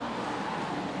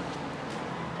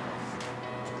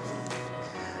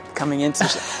coming into.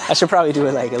 I should probably do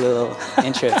it like a little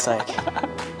intro. It's like,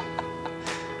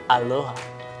 aloha.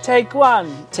 Take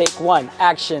one. Take one.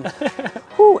 Action.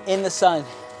 Whoo, in the sun.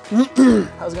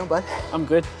 How's it going, bud? I'm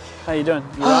good. How you doing?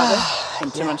 You right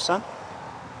there? Too much sun?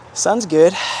 Sun's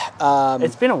good.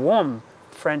 It's been a warm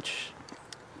French,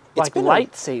 like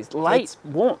late season, late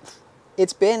warmth.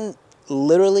 It's been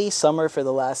literally summer for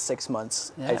the last 6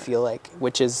 months, Yeah. I feel like,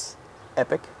 which is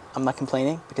epic. I'm not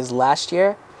complaining because last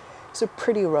year it was a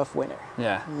pretty rough winter.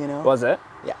 Yeah. You know? Was it?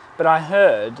 Yeah. But I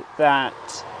heard that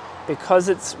because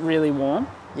it's really warm,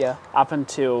 Yeah. up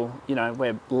until,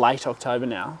 we're late October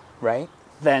now, Right?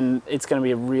 then it's going to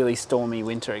be a really stormy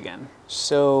winter again.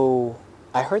 So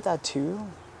I heard that too,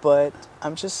 but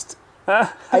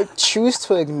I choose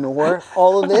to ignore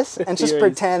all of this and just Theories.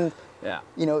 pretend, Yeah.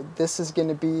 this is going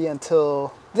to be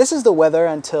this is the weather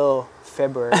until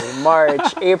February,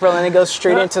 March, April, and it goes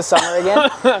straight into summer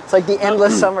again. It's like the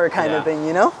endless summer kind of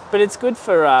thing, But it's good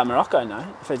for Morocco, no?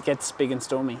 If it gets big and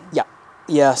stormy.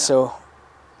 Yeah, so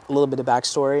a little bit of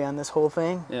backstory on this whole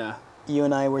thing. Yeah. You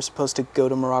and I were supposed to go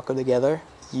to Morocco together.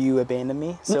 You abandoned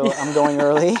me, so I'm going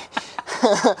early.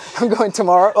 I'm going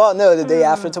tomorrow. Oh, no, the day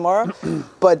after tomorrow.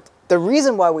 But the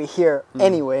reason why we're here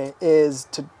anyway is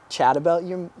to chat about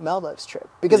your Maldives trip.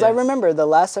 Because I Yes. remember the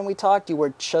last time we talked, you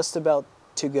were just about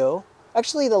to go.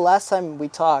 Actually, the last time we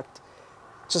talked,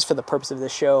 just for the purpose of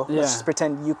this show, let's just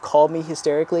pretend you called me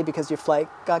hysterically because your flight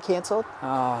got canceled.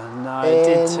 Oh, no, it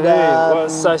did too. It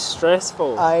was so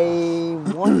stressful. I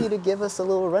want you to give us a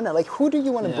little rundown. Like, who do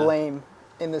you want to blame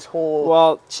in this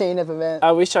whole chain of events?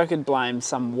 I wish I could blame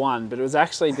someone, but it was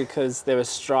actually because there were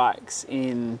strikes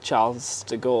in Charles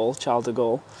de Gaulle,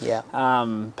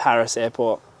 Paris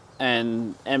airport.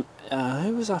 And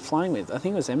who was I flying with? I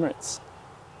think it was Emirates.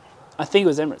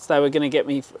 They were going to get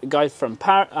me go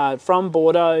from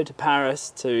Bordeaux to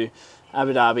Paris to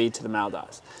Abu Dhabi to the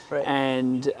Maldives. Right.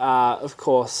 And of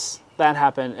course that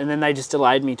happened, and then they just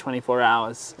delayed me 24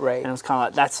 hours. Right. And it was kind of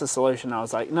like, that's the solution. I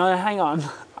was like, no, hang on.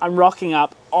 I'm rocking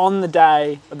up on the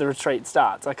day the retreat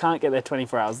starts. I can't get there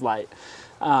 24 hours late.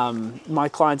 My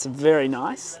clients are very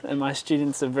nice and my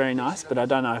students are very nice, but I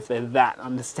don't know if they're that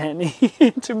understanding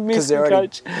to miss the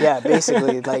coach.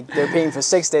 Basically, like they're paying for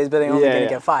 6 days, but they're only going to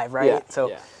get 5, right?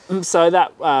 So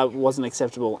that wasn't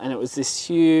acceptable, and it was this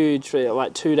huge,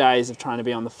 like 2 days of trying to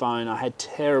be on the phone. I had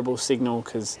terrible signal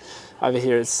because over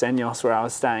here at Senyos, where I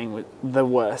was staying, with the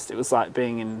worst. It was like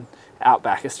being in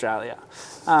outback Australia.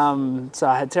 So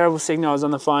I had terrible signal. I was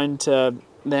on the phone to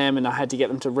them, and I had to get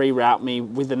them to reroute me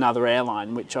with another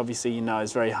airline, which obviously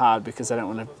is very hard because I don't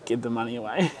want to give the money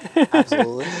away.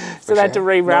 Absolutely. So they had to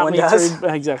reroute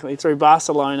me through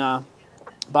Barcelona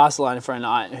for a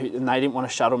night, and they didn't want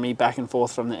to shuttle me back and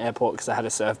forth from the airport because I had a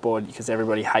surfboard, because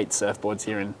everybody hates surfboards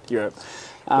here in Europe.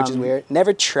 Which is weird.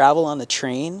 Never travel on the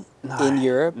train in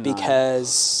Europe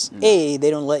because A, they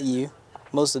don't let you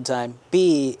most of the time.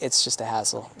 B, it's just a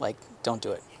hassle. Like, don't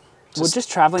do it.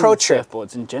 Just traveling with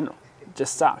surfboards in general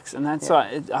just sucks, and that's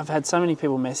why I've had so many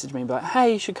people message me like,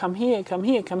 hey, you should come here,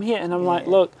 and I'm like,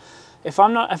 look, if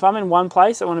I'm in one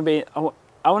place, I want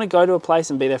to go to a place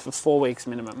and be there for 4 weeks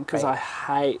minimum, because I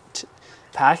hate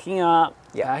packing up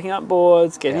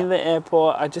boards, getting to the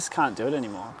airport. I just can't do it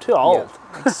anymore. I'm too old.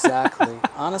 Exactly.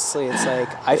 Honestly, it's like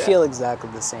I feel exactly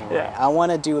the same way. I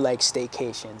want to do like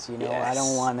staycations, I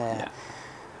don't want to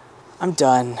I'm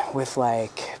done with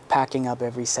like packing up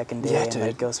every second day and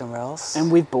like go somewhere else.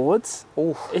 And with boards,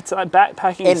 it's like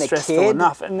backpacking is stressful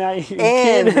enough, and now you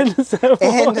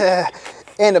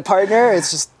and a partner. It's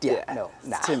just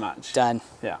it's too much. Done.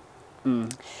 Yeah.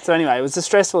 So anyway, it was a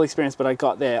stressful experience, but I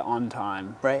got there on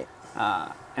time. Right.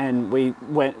 And we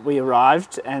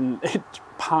arrived, and it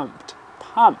pumped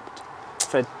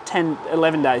for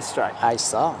 11 days straight. I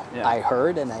saw. Yeah. I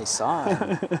heard and I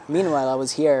saw. Meanwhile, I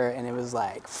was here and it was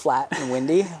like flat and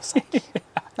windy. I was like,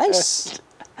 nice.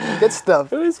 Good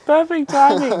stuff. It was perfect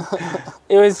timing.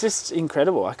 It was just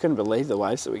incredible. I couldn't believe the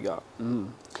waves that we got.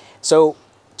 So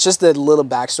just a little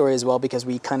backstory as well, because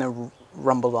we kind of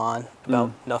rumbled on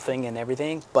about nothing and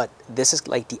everything. But this is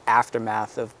like the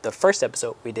aftermath of the first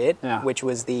episode we did, which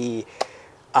was the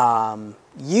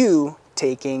you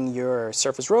taking your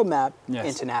Surface Roadmap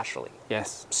internationally.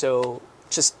 Yes. So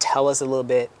just tell us a little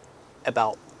bit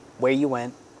about where you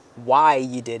went, why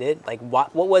you did it, like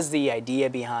what was the idea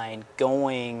behind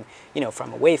going,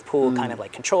 from a wave pool kind of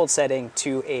like controlled setting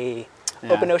to a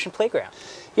open ocean playground.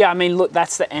 Yeah, I mean, look,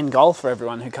 that's the end goal for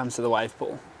everyone who comes to the wave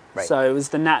pool. Right. So it was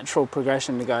the natural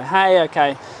progression to go, hey,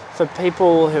 okay, for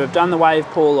people who have done the wave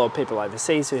pool or people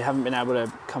overseas who haven't been able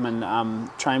to come and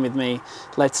train with me,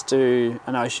 let's do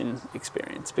an ocean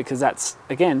experience, because that's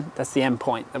the end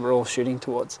point that we're all shooting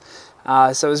towards.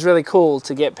 So it was really cool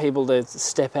to get people to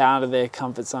step out of their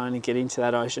comfort zone and get into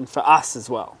that ocean for us as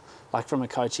well, like from a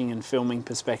coaching and filming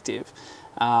perspective.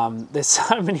 There's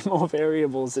so many more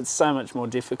variables. It's so much more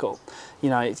difficult. You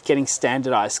know, it's getting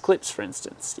standardized clips, for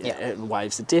instance.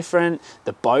 Waves are different.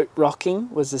 The boat rocking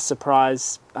was a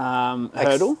surprise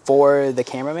hurdle. For the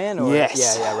cameraman? Or?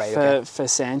 Yes. Yeah, right. For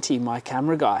Santi, my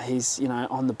camera guy, he's, you know,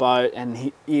 on the boat, and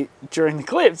he during the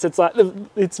clips, it's like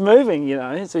it's moving, you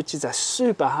know, which is a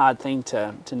super hard thing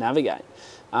to navigate.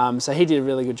 So he did a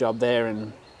really good job there.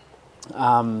 And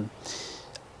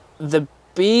the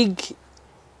big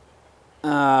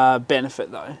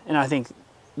benefit, though, and I think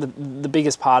the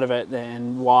biggest part of it,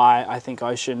 and why I think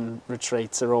ocean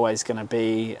retreats are always going to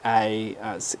be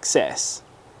a success,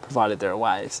 provided there are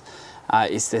waves,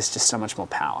 is there's just so much more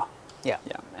power. Yeah.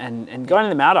 And going to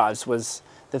the Maldives was,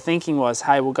 the thinking was,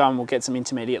 hey, we'll go and we'll get some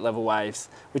intermediate level waves,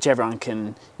 which everyone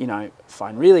can, you know,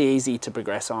 find really easy to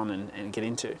progress on and get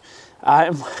into.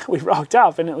 And we rocked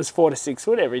up and it was 4 to 6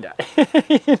 foot every day,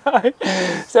 you know?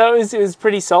 So it was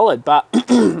pretty solid, but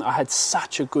I had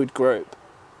such a good group.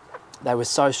 They were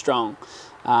so strong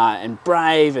and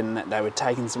brave, and they were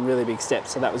taking some really big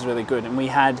steps. So that was really good. And we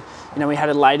had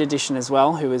a late edition as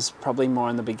well, who was probably more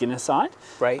on the beginner side.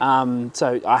 Right.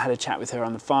 So I had a chat with her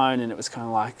on the phone, and it was kind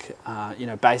of like, you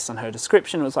know, based on her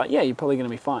description, it was like, yeah, you're probably going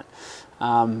to be fine.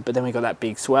 But then we got that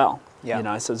big swell. Yeah. You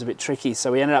know, so it was a bit tricky.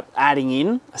 So we ended up adding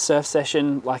in a surf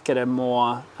session, like at a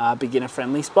more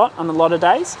beginner-friendly spot on a lot of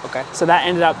days. Okay. So that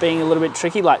ended up being a little bit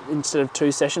tricky. Like instead of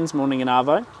 2 sessions, morning and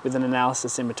arvo, with an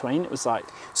analysis in between, it was like.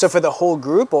 So for the whole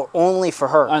group, or only for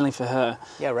her? Only for her.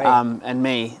 Yeah, right. And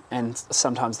me, and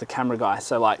sometimes the camera guy.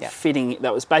 So like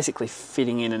that was basically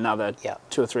fitting in another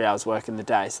 2 or 3 hours work in the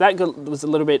day. So that was a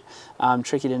little bit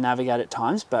tricky to navigate at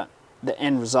times, but the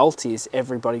end result is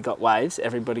everybody got waves,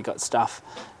 everybody got stuff.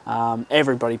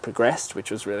 Everybody progressed, which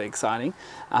was really exciting.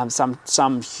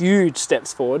 Some huge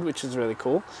steps forward, which was really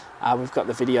cool. We've got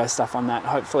the video stuff on that,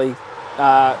 hopefully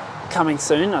coming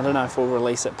soon. I don't know if we'll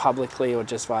release it publicly or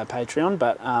just via Patreon,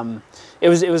 but it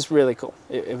was really cool.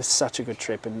 It was such a good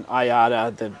trip, and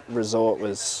Ayada, the resort,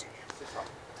 was,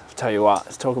 I'll tell you what,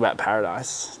 talk about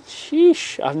paradise.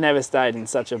 Sheesh, I've never stayed in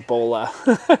such a baller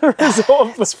resort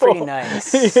before. It's pretty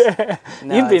nice. Yeah.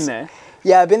 No, you've been there.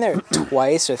 Yeah, I've been there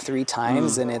twice or 3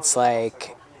 times, and it's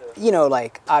like, you know,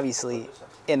 like obviously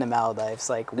in the Maldives,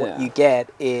 like what you get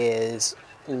is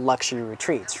luxury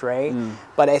retreats, right?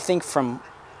 But I think from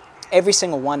every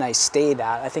single one I stayed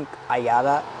at, I think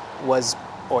Ayada was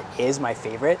or is my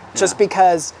favorite, just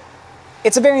because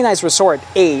it's a very nice resort.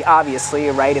 Obviously,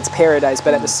 right? It's paradise,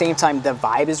 but at the same time, the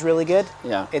vibe is really good.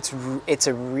 Yeah, it's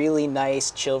a really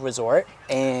nice, chill resort,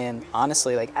 and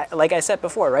honestly, like I said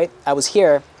before, right? I was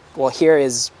here. Well,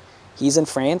 he's in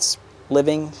France,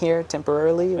 living here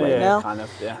temporarily right now. Kind of,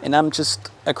 yeah. And I'm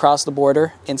just across the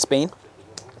border in Spain.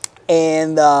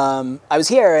 And I was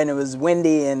here, and it was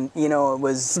windy, and you know, it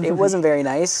wasn't very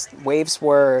nice. Waves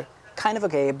were kind of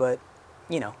okay, but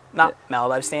you know, not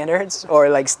Maldives standards, or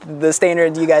like the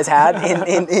standard you guys had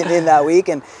in that week.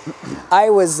 And I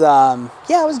was I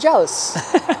was jealous,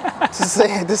 to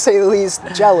say the least,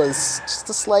 jealous, just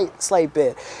a slight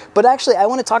bit. But actually, I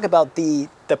want to talk about the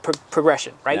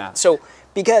progression, right? Yeah. So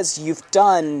because you've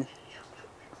done,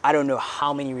 I don't know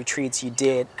how many retreats you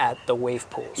did at the wave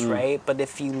pools, right? But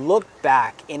if you look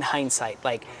back in hindsight,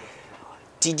 like,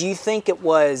 did you think it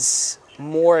was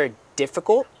more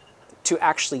difficult to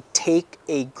actually take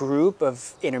a group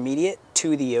of intermediate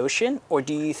to the ocean, or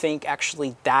do you think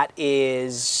actually that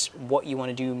is what you want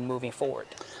to do moving forward,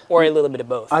 or a little bit of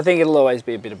both? I think it'll always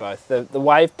be a bit of both. The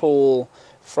wave pool,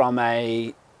 from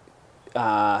a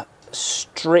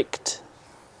strict,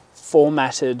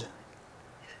 formatted,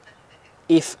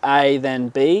 if A then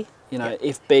B, you know,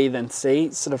 if B then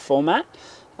C sort of format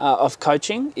of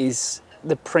coaching, is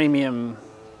the premium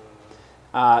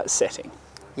setting.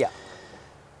 Yeah.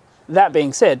 That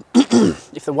being said,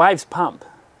 if the waves pump,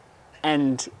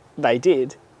 and they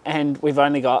did, and we've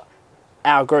only got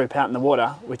our group out in the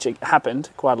water, which it happened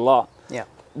quite a lot,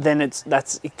 then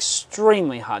that's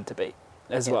extremely hard to beat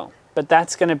as well. But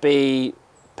that's going to be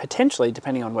potentially,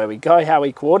 depending on where we go, how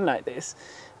we coordinate this.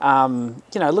 You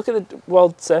know, look at the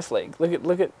World Surf League.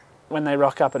 Look at when they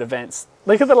rock up at events.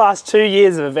 Look at the last 2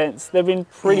 years of events. They've been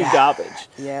pretty garbage.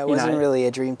 Yeah, it wasn't really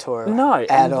a dream tour. No,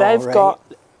 at and all, they've right? got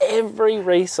every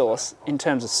resource in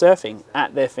terms of surfing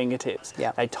at their fingertips.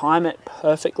 Yeah. They time it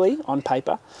perfectly on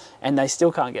paper, and they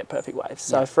still can't get perfect waves.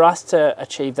 So for us to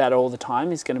achieve that all the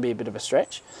time is going to be a bit of a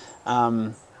stretch.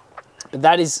 But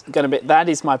that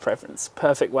is my preference.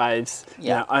 Perfect waves,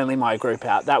 only my group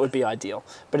out. That would be ideal.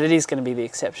 But it is going to be the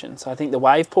exception. So I think the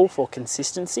wave pool for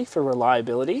consistency, for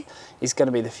reliability, is going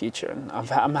to be the future. And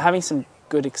I'm having some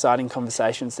good, exciting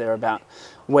conversations there about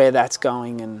where that's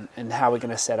going and how we're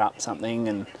going to set up something.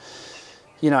 And,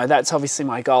 that's obviously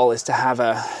my goal, is to have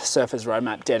a Surfers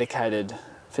Roadmap dedicated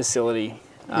facility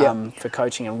for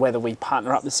coaching. And whether we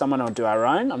partner up with someone or do our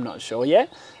own, I'm not sure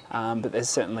yet. But there's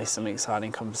certainly some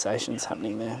exciting conversations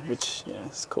happening there, which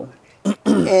is cool.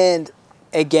 And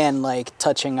again, like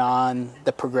touching on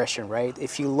the progression, right?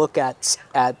 If you look at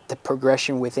the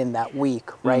progression within that week,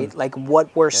 right? Like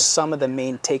what were some of the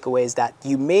main takeaways that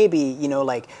you maybe,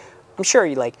 I'm sure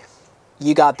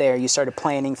you got there, you started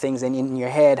planning things in your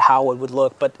head, how it would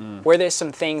look, but were there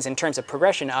some things in terms of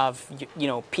progression of,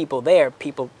 people that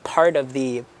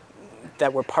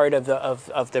were part of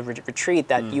the retreat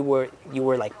that you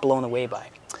were like blown away by?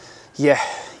 Yeah.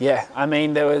 I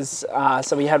mean, there was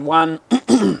so we had one.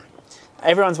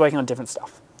 Everyone's working on different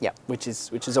stuff. Yeah, which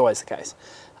is always the case.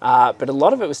 But a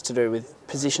lot of it was to do with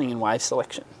positioning and wave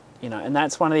selection. And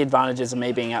that's one of the advantages of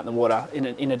me being out in the water.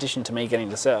 In addition to me getting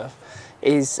to surf,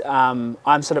 is I'm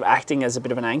sort of acting as a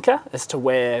bit of an anchor as to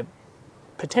where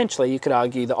potentially you could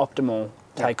argue the optimal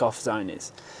takeoff zone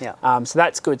is. So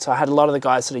that's good. So I had a lot of the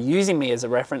guys sort of using me as a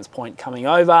reference point coming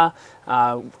over. There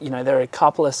are a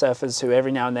couple of surfers who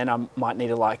every now and then I might need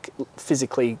to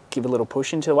physically give a little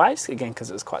push into the waves, again, because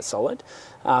it was quite solid,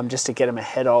 just to get them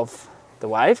ahead of the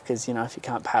wave, because, if you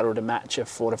can't paddle to match a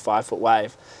 4 to 5 foot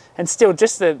wave. And still,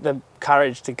 just the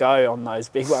courage to go on those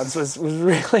big ones was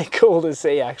really cool to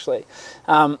see, actually.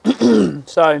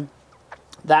 So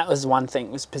that was one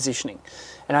thing, was positioning.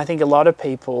 And I think a lot of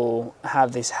people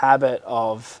have this habit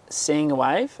of seeing a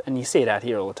wave, and you see it out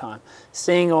here all the time,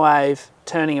 seeing a wave,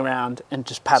 turning around and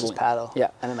just paddling. Just paddle. Yeah.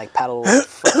 And then paddle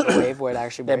from the wave where it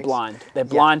actually breaks. They're blind. They're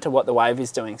blind to what the wave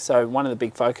is doing. So one of the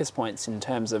big focus points in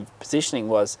terms of positioning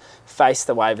was face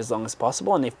the wave as long as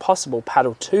possible, and if possible,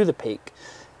 paddle to the peak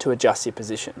to adjust your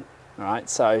position. All right.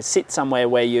 So sit somewhere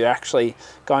where you're actually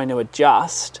going to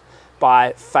adjust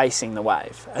by facing the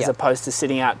wave, as opposed to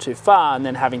sitting out too far and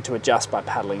then having to adjust by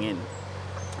paddling in,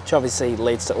 which obviously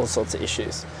leads to all sorts of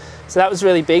issues. So that was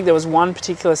really big. There was one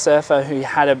particular surfer who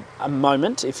had a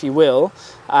moment, if you will,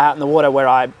 out in the water where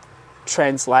I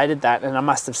translated that, and I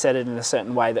must have said it in a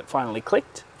certain way that finally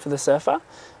clicked for the surfer,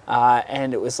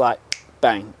 and it was like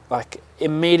bang, like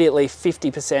immediately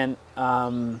 50%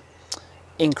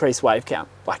 increased wave count,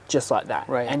 like just like that.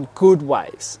 Right. And good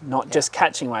waves, not just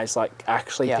catching waves, like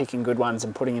actually picking good ones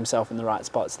and putting himself in the right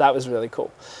spots. That was really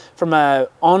cool. From a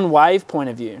on-wave point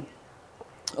of view,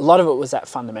 a lot of it was that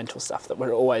fundamental stuff that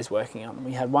we're always working on.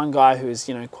 We had one guy who was,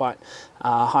 quite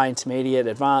high intermediate,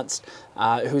 advanced,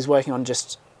 who was working on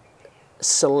just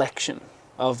selection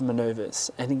of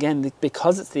maneuvers. And again,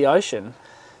 because it's the ocean,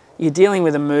 you're dealing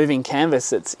with a moving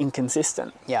canvas that's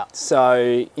inconsistent. Yeah.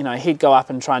 So, he'd go up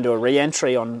and try and do a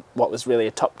re-entry on what was really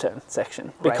a top turn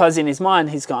section. Because in his mind,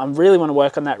 he's gone, I really want to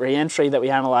work on that re-entry that we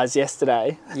analysed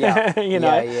yesterday. Yeah.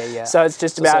 Yeah. So it's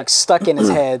just about... It's like stuck in his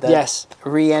head. Yes.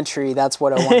 Re-entry, that's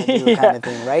what I want to do kind of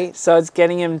thing, right? So it's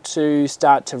getting him to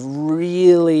start to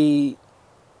really...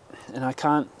 And I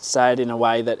can't say it in a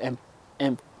way that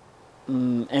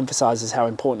emphasises how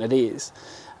important it is.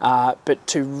 But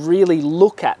to really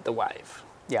look at the wave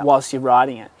whilst you're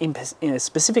riding it,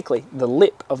 specifically the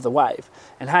lip of the wave.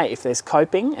 And hey, if there's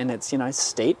coping and it's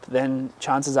steep, then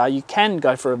chances are you can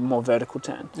go for a more vertical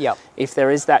turn. Yep. If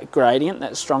there is that gradient,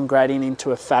 that strong gradient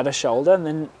into a fatter shoulder,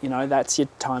 then that's your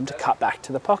time to cut back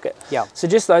to the pocket. Yep. So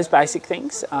just those basic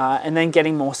things, and then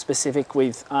getting more specific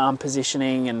with arm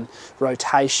positioning and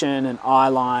rotation and eye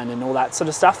line and all that sort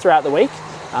of stuff throughout the week.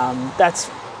 That's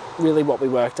really what we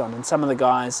worked on, and some of the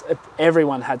guys,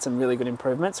 everyone had some really good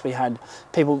improvements. We had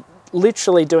people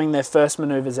literally doing their first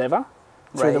maneuvers ever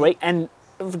through the week, and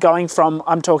going from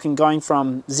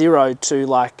 0 to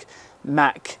like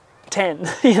Mach 10,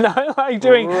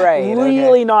 doing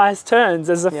really nice turns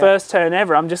as the first turn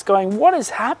ever. I'm just going, what has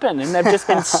happened? And they've just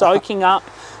been soaking up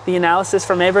the analysis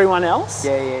from everyone else,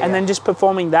 and then just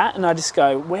performing that, and I just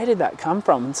go, where did that come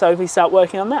from? And so we start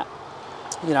working on that.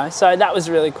 So that was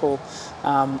really cool.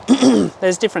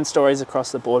 There's different stories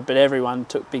across the board, but everyone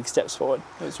took big steps forward.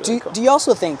 It was really cool. Do you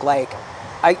also think,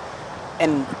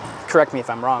 and correct me if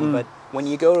I'm wrong, but when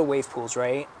you go to wave pools,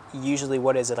 right, usually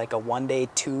what is it, like a 1 day,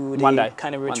 2 day 1 day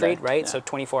kind of retreat, right? Yeah. So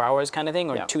 24 hours kind of thing,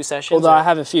 or 2 sessions? Although I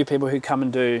have a few people who come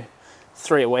and do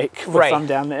 3 a week if Right. I'm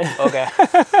down there. Okay.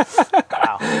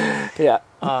 Wow. Yeah.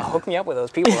 Hook me up with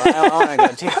those people. I want to go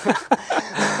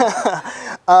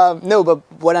too. No, but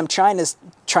what I'm trying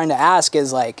to ask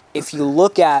is like, if you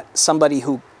look at somebody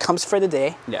who comes for the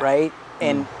day, Yeah. right?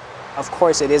 And of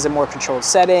course, it is a more controlled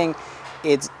setting.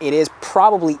 It is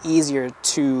probably easier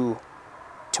to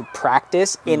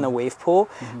practice in the wave pool.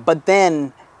 But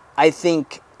then I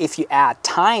think if you add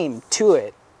time to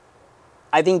it,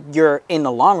 I think in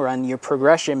the long run, your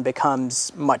progression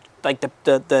becomes much like the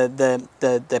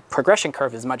progression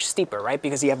curve is much steeper, right?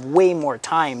 Because you have way more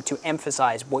time to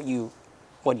emphasize what you've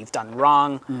done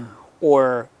wrong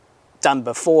or done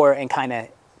before, and kind of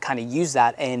use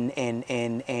that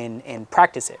and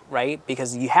practice it, right?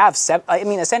 Because you have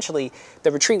essentially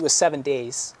the retreat was 7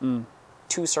 days,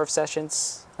 2 surf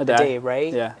sessions a day,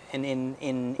 right? Yeah. And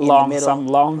in the Long, middle, some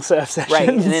long surf sessions. right?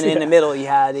 And then in the middle, you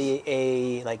had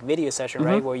a like video session,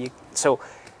 right? Where so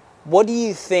what do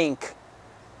you think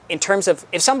in terms of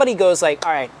if somebody goes like,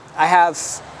 all right, I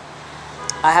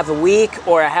have a week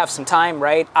or I have some time,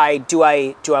 right? Do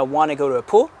I want to go to a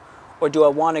pool, or do I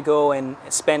want to go and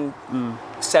spend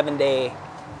 7 day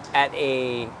at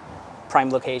a prime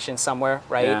location somewhere,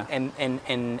 right? Yeah.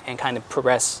 And kind of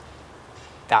progress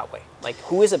that way. Like,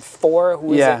 who is it for?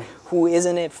 Who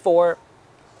isn't it for?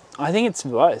 I think it's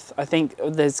both. I think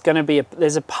there's going to be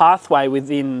there's a pathway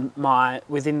within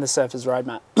the Surfer's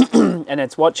Roadmap, and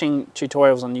it's watching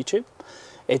tutorials on YouTube.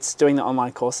 It's doing the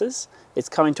online courses. It's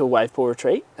coming to a wave pool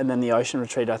retreat, and then the ocean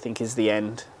retreat, I think, is the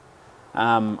end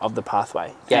of the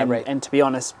pathway. Yeah, and, right. And to be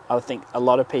honest, I think a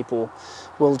lot of people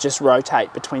will just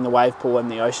rotate between the wave pool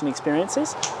and the ocean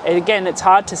experiences. And again, it's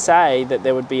hard to say that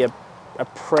there would be a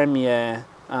premier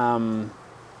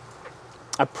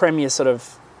sort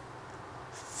of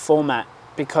format,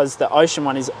 because the ocean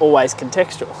one is always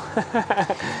contextual.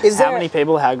 How many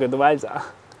people, how good the waves are.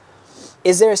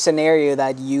 Is there a scenario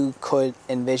that you could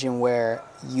envision where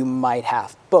you might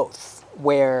have both?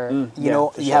 Where,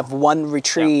 you have one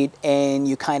retreat and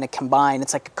you kind of combine,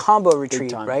 it's like a combo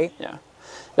retreat, right? Yeah.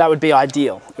 That would be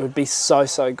ideal. It would be so,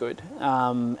 so good.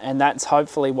 And that's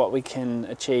hopefully what we can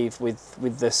achieve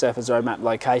with the Surfer's Roadmap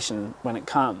location when it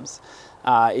comes,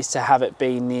 is to have it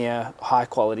be near high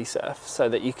quality surf, so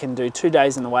that you can do 2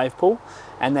 days in the wave pool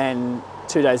and then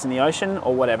 2 days in the ocean,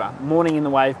 or whatever. Morning in the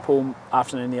wave pool,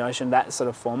 afternoon in the ocean, that sort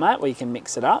of format where you can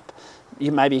mix it up.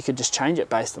 Maybe you could just change it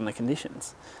based on the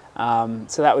conditions.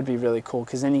 So that would be really cool,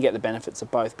 because then you get the benefits of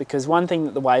both. Because one thing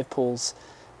that the wave pools,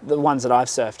 the ones that I've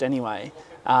surfed anyway,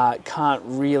 can't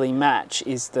really match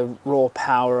is the raw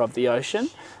power of the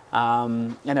ocean,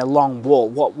 and a long wall.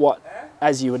 What,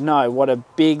 as you would know, what a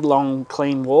big, long,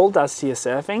 clean wall does to your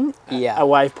surfing, a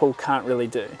wave pool can't really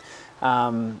do.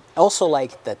 Also,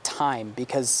 like the time,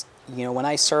 because when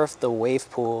I surfed the wave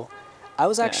pool, I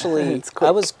was actually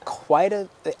I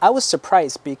was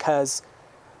surprised, because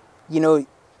you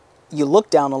look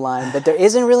down the line, but there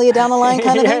isn't really a down the line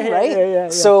kind of thing, right? Yeah.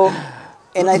 So,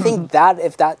 and I think that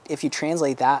if you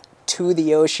translate that to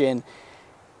the ocean,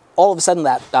 all of a sudden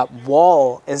that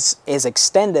wall is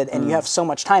extended, and you have so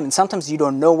much time, and sometimes you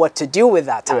don't know what to do with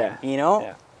that time,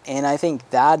 Yeah. And I think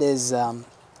that is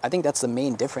I think that's the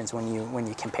main difference when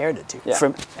you compare the two,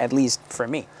 at least for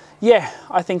me. Yeah,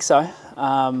 I think so.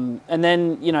 And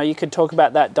then you could talk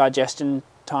about that digestion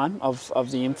time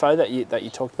of the info that you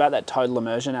talked about, that total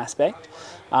immersion aspect.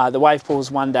 The wave pool's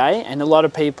 1 day, and a lot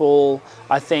of people,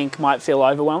 I think, might feel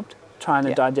overwhelmed trying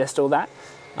to digest all that.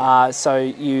 So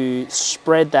you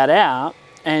spread that out,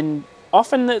 and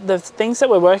often the things that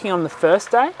we're working on the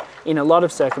first day, in a lot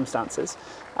of circumstances,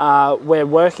 we're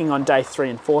working on day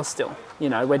 3 and 4 still.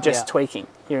 We're just tweaking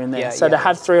here and there. So to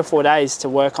have 3 or 4 days to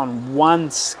work on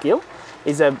one skill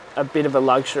is a bit of a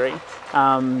luxury.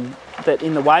 That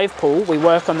in the wave pool, we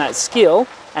work on that skill,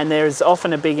 and there's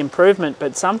often a big improvement,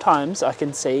 but sometimes I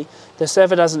can see the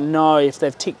surfer doesn't know if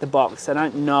they've ticked the box. They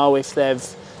don't know if they've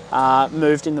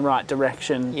moved in the right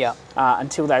direction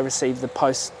until they receive the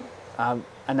post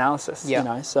analysis.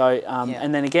 So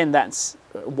and then again, that's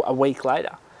a week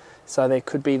later. So there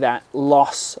could be that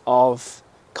loss of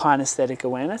kinesthetic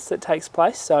awareness that takes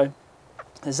place. So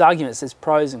there's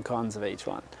pros and cons of each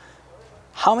one.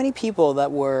 How many people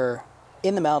that were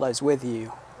in the Maldives with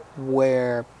you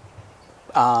were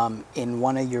in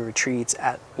one of your retreats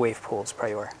at wave pools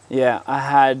prior? Yeah, I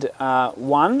had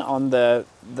one on the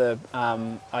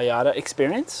Ayada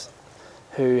experience,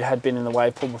 who had been in the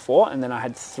wave pool before, and then I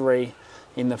had 3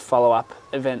 in the follow-up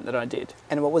event that I did.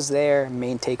 And what was their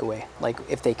main takeaway, like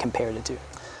if they compared the two?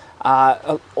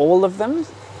 All of them,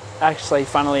 actually,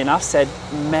 funnily enough, said,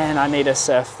 man, I need to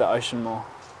surf the ocean more.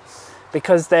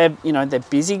 because they're, you know, they're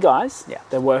busy guys. Yeah.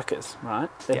 They're workers, right?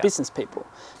 They're Yeah. business people.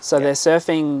 So Yeah. they're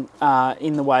surfing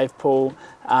in the wave pool,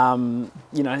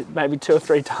 you know, maybe 2 or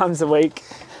 3 times a week.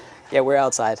 Yeah, we're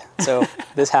outside, so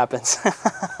this happens.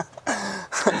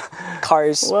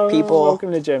 Cars, Well, people,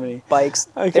 welcome to Germany. bikes.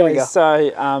 Okay, There we go.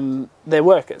 so they're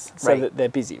workers, so Right. that they're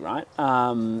busy, right?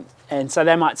 And so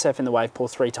they might surf in the wave pool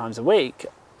 3 times a week,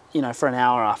 you know, for an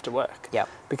hour after work. Yep.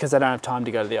 Because they don't have time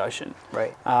to go to the ocean.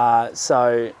 Right.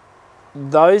 So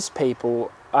those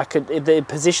people, the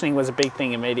positioning was a big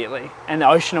thing immediately, and the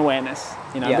ocean awareness,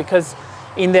 you know, Yeah. because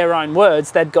in their own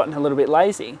words, they'd gotten a little bit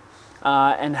lazy.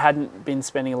 And hadn't been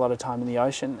spending a lot of time in the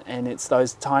ocean, and it's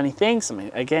those tiny things. I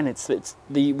mean, again, it's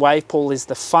the wave pool is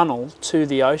the funnel to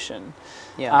the ocean.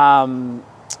 Yeah.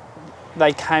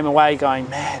 They came away going,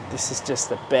 man, this is just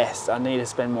the best. I need to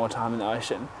spend more time in the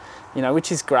ocean, you know,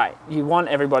 which is great. You want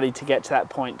everybody to get to that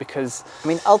point because, I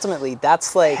mean, ultimately,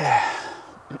 that's like,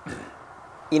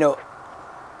 you know,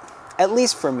 at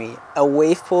least for me, a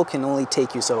wave pool can only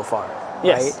take you so far,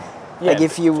 yes. right? Yeah, Like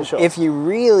if you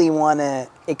really want to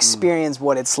experience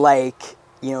what it's like,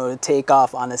 you know, to take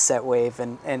off on a set wave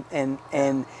and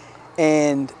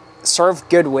surf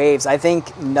good waves, I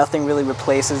think nothing really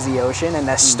replaces the ocean and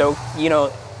that stoke, you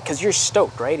know, because you're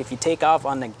stoked, right? If you take off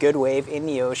on a good wave in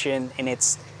the ocean and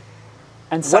it's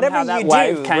and somehow whatever that you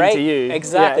wave do, came right? to you.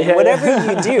 Exactly. Yeah,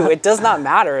 Whatever you do, it does not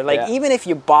matter. Like Yeah. even if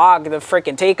you bog the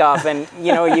freaking takeoff and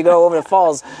you know you go over the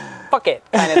falls, fuck it,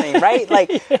 kind of thing, right?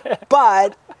 Like,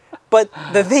 but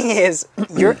the thing is,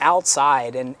 you're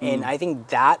outside, and I think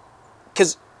that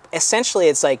because essentially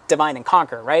it's like divide and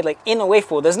conquer, right? Like in a wave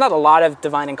pool, there's not a lot of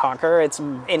divide and conquer. It's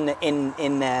in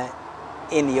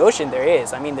the ocean there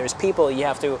is. I mean, there's people you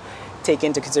have to take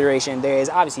into consideration. There is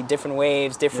obviously different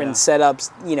waves, different setups,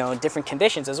 you know, different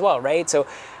conditions as well, right? So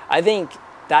I think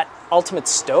that ultimate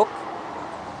stoke,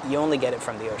 you only get it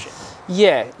from the ocean.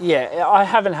 Yeah. I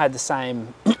haven't had the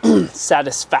same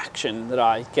satisfaction that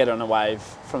I get on a wave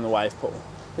from the wave pool.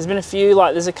 There's been a few,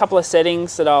 like there's a couple of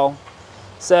settings that I'll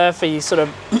surf where you sort of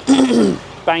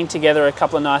bang together a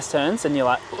couple of nice turns and you're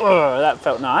like, oh, that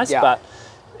felt nice. Yeah. But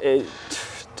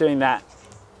doing that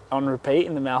on repeat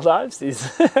in the Maldives is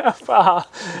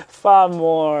far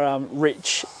more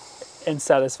rich and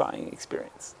satisfying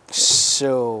experience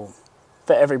So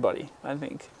for everybody, I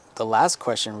think. the last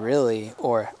question really,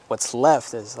 or what's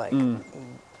left is like,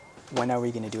 when are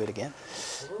we going to do it again?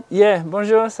 Yeah,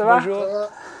 bonjour, ça va?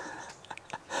 Bonjour.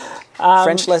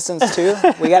 French lessons too.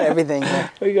 We got everything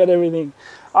here. We got everything.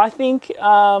 I think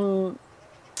I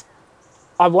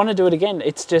want to do it again.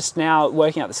 It's just now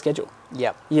working out the schedule.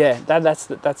 Yep. Yeah, that's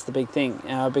the big thing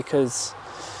because,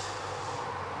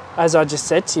 as I just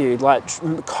said to you, like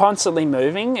constantly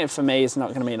moving for me is not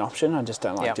going to be an option. I just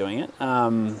don't like doing it.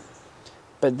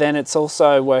 But then it's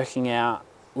also working out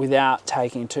without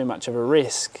taking too much of a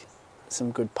risk. Some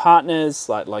good partners,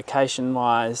 like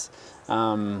location-wise,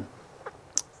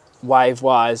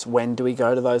 wave-wise. When do we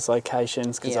go to those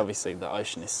locations? Because obviously the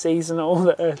ocean is seasonal,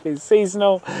 the earth is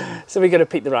seasonal. So we got to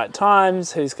pick the right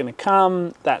times, who's going to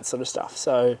come, that sort of stuff.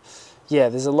 So yeah,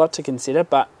 there's a lot to consider,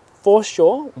 but for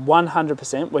sure,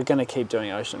 100%, we're going to keep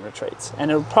doing ocean retreats. And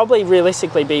it'll probably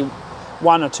realistically be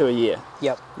 1 or 2 a year.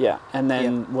 Yep. Yeah, and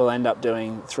then we'll end up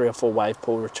doing 3 or 4 wave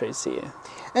pool retreats a year.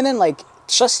 And then like,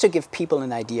 just to give people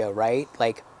an idea, right?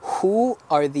 Like, who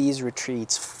are these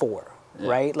retreats for,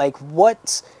 right? Like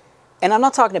what, and I'm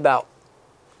not talking about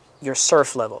your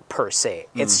surf level per se.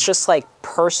 It's just like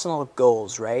personal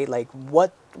goals, right? Like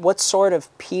what sort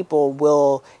of people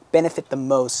will benefit the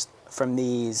most from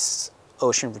these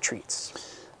ocean retreats?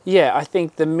 Yeah, I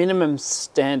think the minimum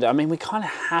standard, I mean, we kind of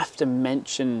have to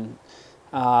mention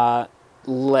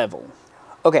level.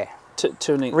 Okay,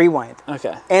 To an, rewind.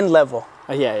 okay. And level.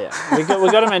 Yeah. We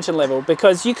got to mention level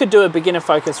because you could do a beginner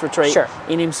focus retreat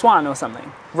in Imswan or something.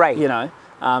 Right. You know,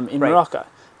 in Morocco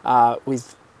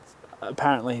with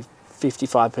apparently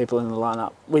 55 people in the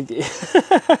lineup with you.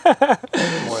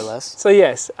 More or less. So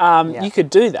yes, you could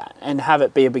do that and have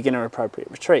it be a beginner appropriate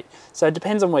retreat. So it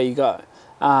depends on where you go.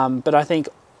 But I think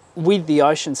with the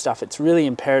ocean stuff, it's really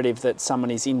imperative that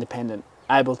someone is independent,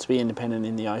 able to be independent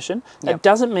in the ocean. That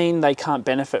doesn't mean they can't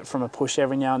benefit from a push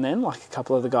every now and then, like a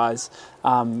couple of the guys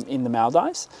in the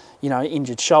Maldives, you know,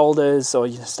 injured shoulders or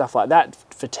stuff like that,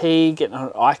 fatigue. And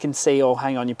I can see, oh,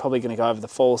 hang on, you're probably going to go over the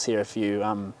falls here if you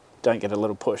don't get a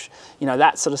little push, you know,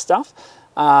 that sort of stuff.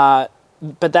 But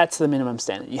that's the minimum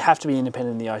standard. You have to be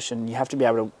independent in the ocean. You have to be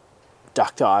able to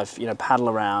duck dive, you know, paddle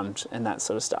around and that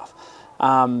sort of stuff.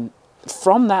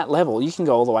 From that level, you can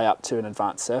go all the way up to an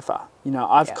advanced surfer. You know,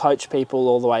 I've coached people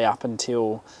all the way up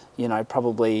until, you know,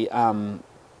 probably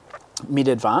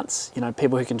mid-advance, you know,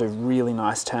 people who can do really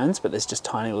nice turns, but there's just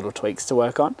tiny little tweaks to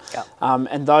work on. Yeah.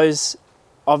 And those,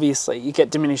 obviously, you get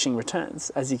diminishing returns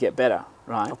as you get better,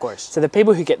 right? Of course. So the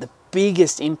people who get the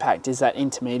biggest impact is that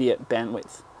intermediate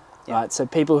bandwidth, right? So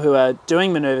people who are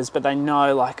doing maneuvers, but they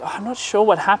know, like, oh, I'm not sure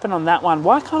what happened on that one.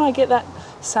 Why can't I get that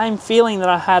same feeling that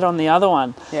I had on the other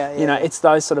one? You know, it's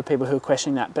those sort of people who are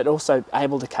questioning that, but also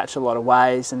able to catch a lot of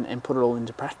waves and put it all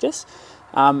into practice.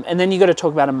 And then you've got to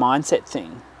talk about a mindset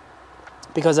thing,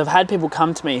 because I've had people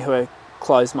come to me who are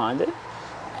closed-minded,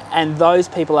 and those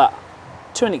people are,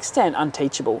 to an extent,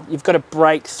 unteachable. You've got to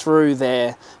break through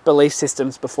their belief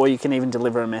systems before you can even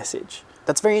deliver a message.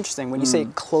 That's very interesting. When you say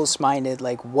close-minded,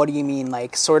 like, what do you mean?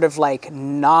 Like, sort of like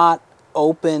not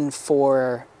open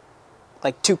for,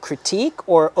 like, to critique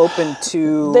or open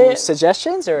to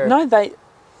suggestions? Or no,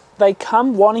 they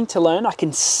come wanting to learn. I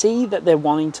can see that they're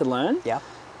wanting to learn. Yeah.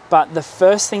 But the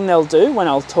first thing they'll do when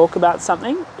I'll talk about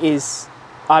something is,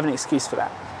 I have an excuse for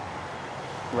that.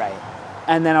 Right.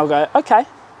 And then I'll go, okay,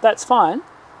 that's fine,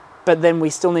 but then we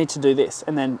still need to do this.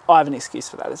 And then I have an excuse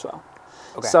for that as well.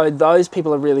 Okay. So those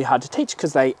people are really hard to teach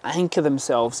because they anchor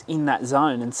themselves in that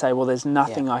zone and say, well, there's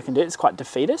nothing I can do. It's quite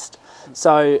defeatist.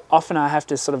 So often I have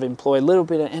to sort of employ a little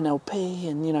bit of NLP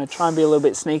and, you know, try and be a little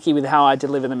bit sneaky with how I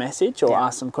deliver the message or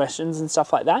ask some questions and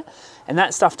stuff like that. And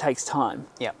that stuff takes time,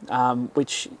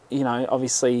 which, you know,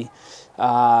 obviously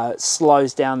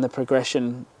slows down the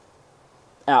progression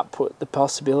output, the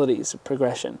possibilities of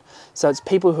progression. So it's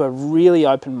people who are really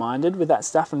open-minded with that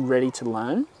stuff and ready to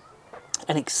learn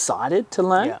and excited to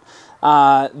learn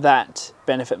that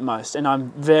benefit most. And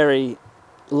I'm very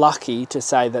lucky to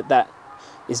say that that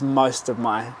is most of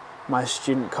my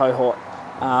student cohort.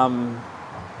 And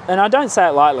I don't say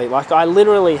it lightly. Like, I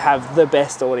literally have the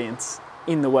best audience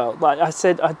in the world. Like I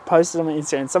said, I posted on my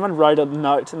Instagram, someone wrote a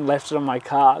note and left it on my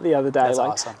car the other day. That's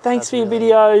like, awesome. Thanks for your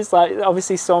videos. Like,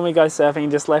 obviously saw me go surfing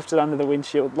and just left it under the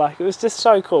windshield. Like, it was just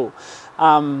so cool.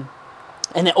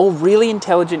 And they're all really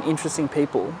intelligent, interesting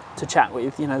people to chat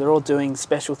with. You know, they're all doing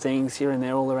special things here and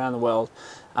there all around the world.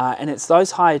 And it's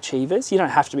those high achievers. You don't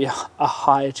have to be a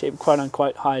high achiever, quote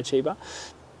unquote high achiever.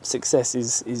 Success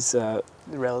is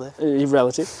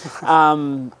relative.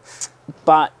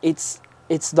 But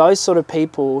it's those sort of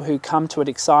people who come to it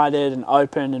excited and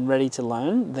open and ready to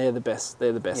learn. They're the best.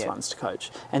 They're the best ones to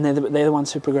coach, and they're the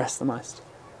ones who progress the most.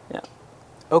 Yeah.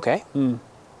 Okay.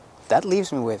 That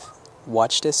leaves me with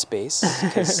watch this space,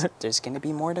 because there's going to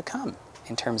be more to come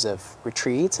in terms of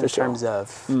retreats, in terms of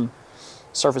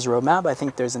Surface Roadmap. I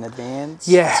think there's an advance.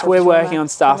 Yeah, we're working on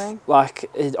stuff. Like,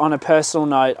 on a personal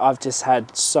note, I've just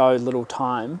had so little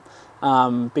time.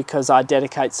 Because I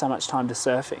dedicate so much time to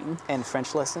surfing. And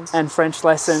French lessons? And French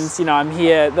lessons. You know, I'm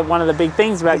here, one of the big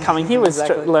things about coming here was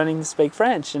learning to speak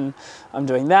French, and I'm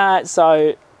doing that.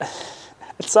 So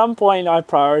at some point I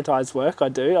prioritise work, I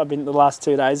do. I've been, the last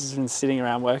 2 days has been sitting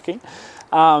around working.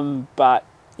 But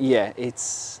yeah,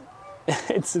 it's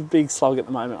a big slog at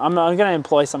the moment. I'm going to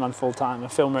employ someone full-time, a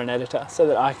filmer and editor, so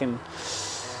that I can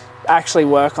actually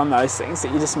work on those things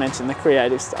that you just mentioned, the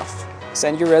creative stuff.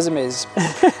 Send your resumes.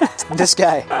 This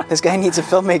guy needs a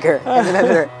filmmaker and an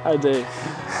editor. I do.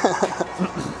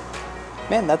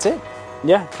 Man, that's it.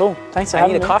 Yeah, cool. Thanks for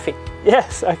having me. I need a coffee.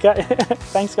 Yes, okay.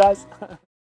 Thanks, guys.